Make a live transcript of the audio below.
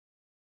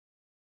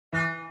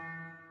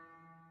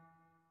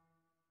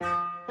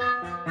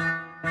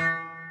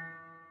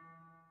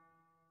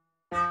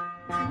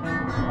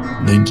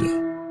Nxnja.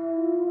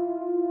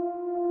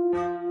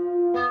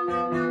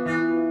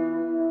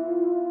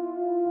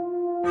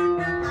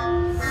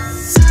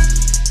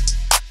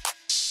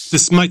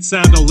 This might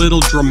sound a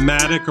little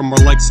dramatic, or more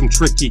like some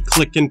tricky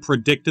clicking,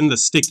 predicting the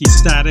sticky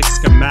static,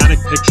 schematic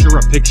picture,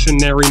 a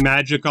Pictionary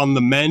magic on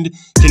the mend.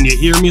 Can you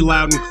hear me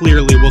loud and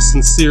clearly? Well,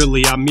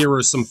 sincerely, I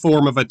mirror some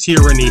form of a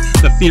tyranny.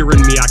 The fear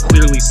in me I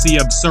clearly see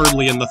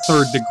absurdly in the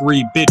third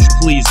degree. Bitch,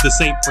 please, this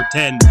ain't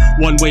pretend.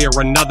 One way or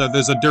another,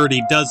 there's a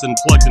dirty dozen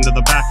plugged into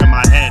the back of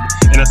my head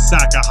in a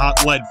sack of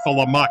hot lead full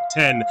of Mach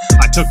 10.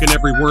 I took in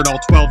every word all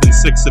 12 and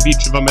 6 of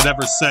each of them had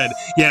ever said.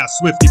 Yeah,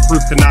 Swifty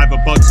proof connive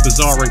of Bugs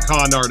Bizarre and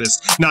con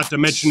artist. Not to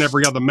mention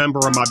every other member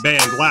of my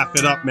band. Laugh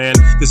it up, man.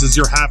 This is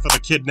your half of the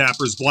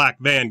kidnapper's black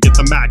van. Get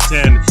the Mac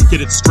 10,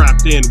 get it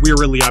strapped in.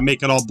 Wearily, I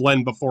make it all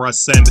blend before I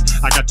send.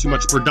 I got too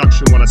much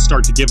production when I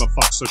start to give a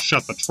fuck, so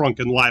shut the trunk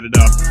and light it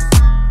up.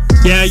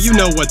 Yeah, you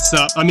know what's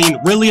up. I mean,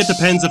 really it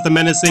depends if the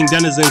menacing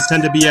denizens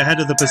tend to be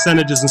ahead of the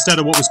percentages instead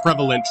of what was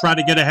prevalent. Try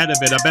to get ahead of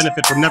it. I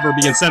benefit from never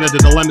being sent into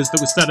dilemmas that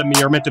was said of me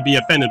are meant to be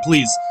offended,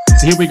 please.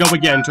 So here we go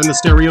again. Turn the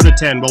stereo to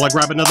 10 while I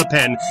grab another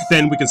pen.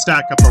 Then we can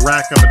stack up a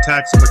rack of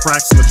attacks on the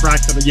cracks in the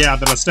tracks of it. Yeah,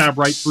 then I stab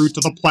right through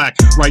to the plaque,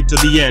 right to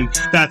the end.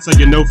 That's how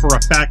you know for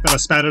a fact that I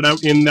spat it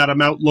out in that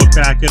amount. Look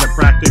back at it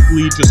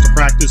practically just a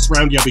practice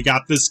round. Yeah, we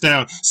got this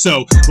down.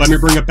 So let me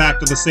bring it back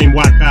to the same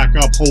whack back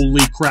up.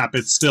 Holy crap,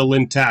 it's still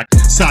intact.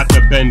 Sought to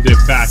bend it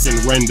back and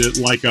rend it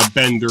like a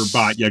bender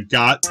bot. You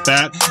got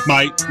that?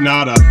 Might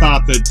not have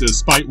thought that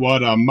despite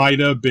what I might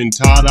have been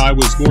taught, I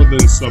was more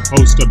than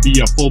supposed to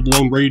be a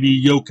full-blown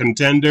radio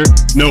contender.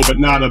 No, but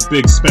not a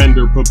big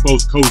spender. Put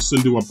both coasts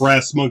into a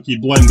brass monkey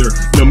blender.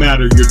 No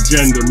matter your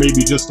gender,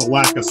 maybe just a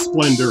lack of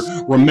splendor.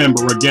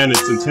 Remember, again,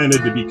 it's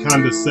intended to be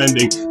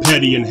condescending,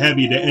 petty and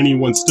heavy to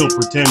anyone still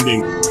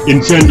pretending,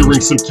 engendering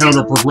some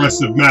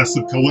counter-progressive,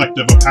 massive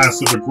collective, a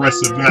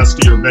passive-aggressive,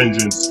 nastier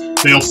vengeance.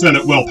 They'll send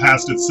it well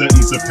past its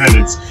sentence of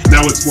penance.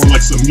 Now it's more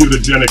like some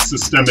mutagenic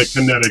systemic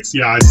kinetics.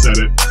 Yeah, I said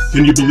it.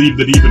 Can you believe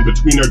that even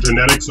between our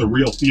genetics, a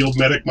real field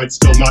medic might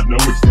still not know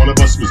which one of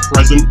us was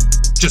present?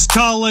 Just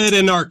call it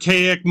an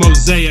archaic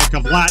mosaic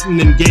of Latin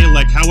and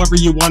Gaelic, however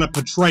you want to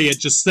portray it,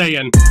 just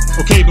saying.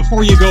 Okay,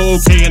 before you go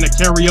okay in a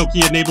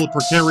karaoke-enabled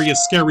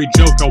precarious scary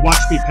joke, watch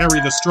me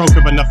parry the stroke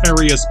of a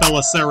nefarious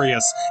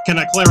Belisarius. Can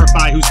I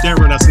clarify who's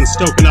daring us and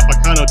stoking up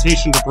a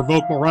connotation to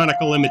provoke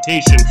moronical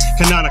imitation?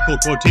 Canonical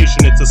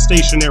quotation, it's a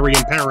stationary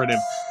imperative.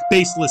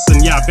 Baseless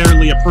and yeah,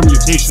 barely a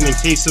permutation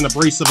encased in a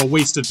brace of a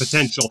wasted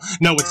potential.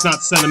 No, it's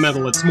not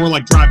sentimental, it's more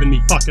like driving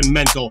me fucking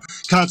mental.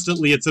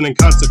 Constantly, it's an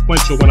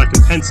inconsequential when I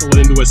can pencil it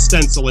into a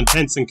stencil,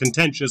 intense and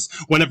contentious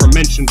whenever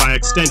mentioned by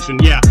extension.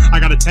 Yeah, I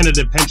got a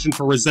tentative penchant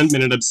for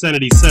resentment and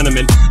obscenity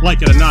sentiment.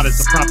 Like it or not,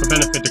 it's a proper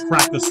benefit to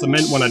crack the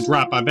cement when I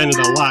drop. I've ended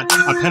a lot.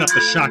 I pen up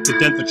the shock to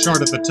dent the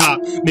chart at the top.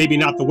 Maybe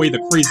not the way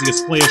the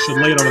craziest player should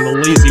lay it on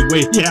the lazy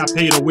way. Yeah,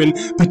 pay to win.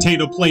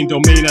 Potato plain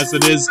domain as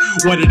it is.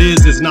 What it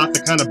is not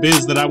the kind of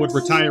biz that I would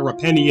retire a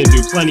penny and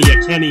do plenty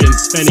of Kenny and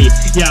Spenny.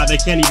 Yeah, they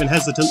can't even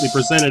hesitantly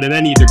present it in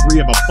any degree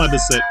of a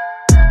plebiscite.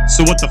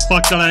 So what the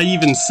fuck did I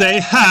even say?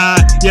 Ha!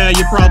 Yeah,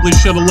 you probably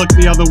should've looked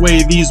the other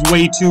way. These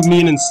way too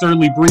mean and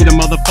surly breed of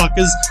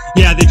motherfuckers.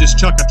 Yeah, they just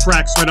chuck a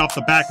tracks right off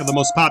the back of the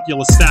most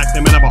popular stack.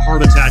 They might have a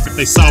heart attack if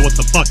they saw what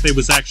the fuck they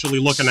was actually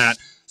looking at.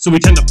 So we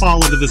tend to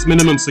fall into this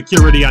minimum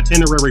security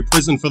itinerary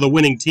prison for the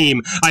winning team.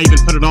 I even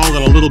put it all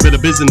in a little bit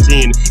of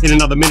Byzantine. In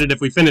another minute,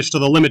 if we finish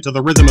to the limit to the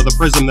rhythm of the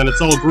prism, then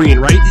it's all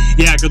green, right?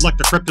 Yeah, good luck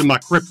decrypting my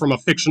crypt from a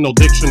fictional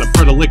diction of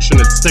predilection.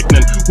 It's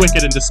sickening,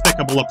 wicked and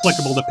despicable,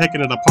 applicable to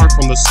picking it apart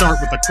from the start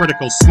with a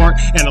critical,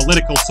 smart,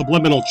 analytical,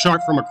 subliminal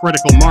chart from a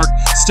critical mark.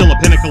 Still a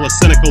pinnacle of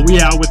cynical,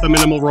 we out with a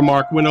minimal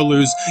remark. Win or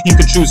lose, you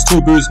can choose two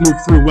booze, move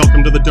through,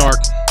 welcome to the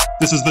dark.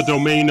 This is the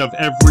domain of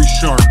every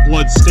shark,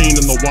 blood stain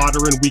in the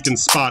water and we can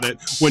spot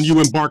it. When you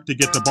embark to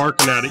get to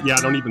barking at it, yeah,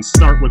 don't even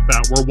start with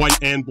that. We're white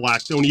and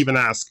black, don't even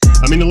ask.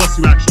 I mean, unless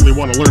you actually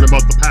want to learn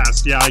about the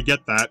past, yeah, I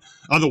get that.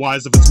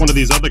 Otherwise, if it's one of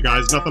these other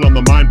guys, nothing on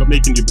the mind but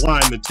making you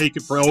blind, then take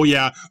it for, oh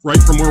yeah, right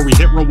from where we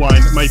hit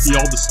rewind. It might be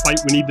all despite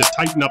we need to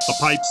tighten up the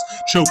pipes,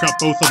 choke up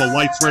both of the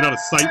lights right out of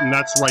sight, and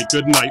that's right,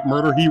 good night,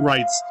 murder he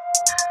writes.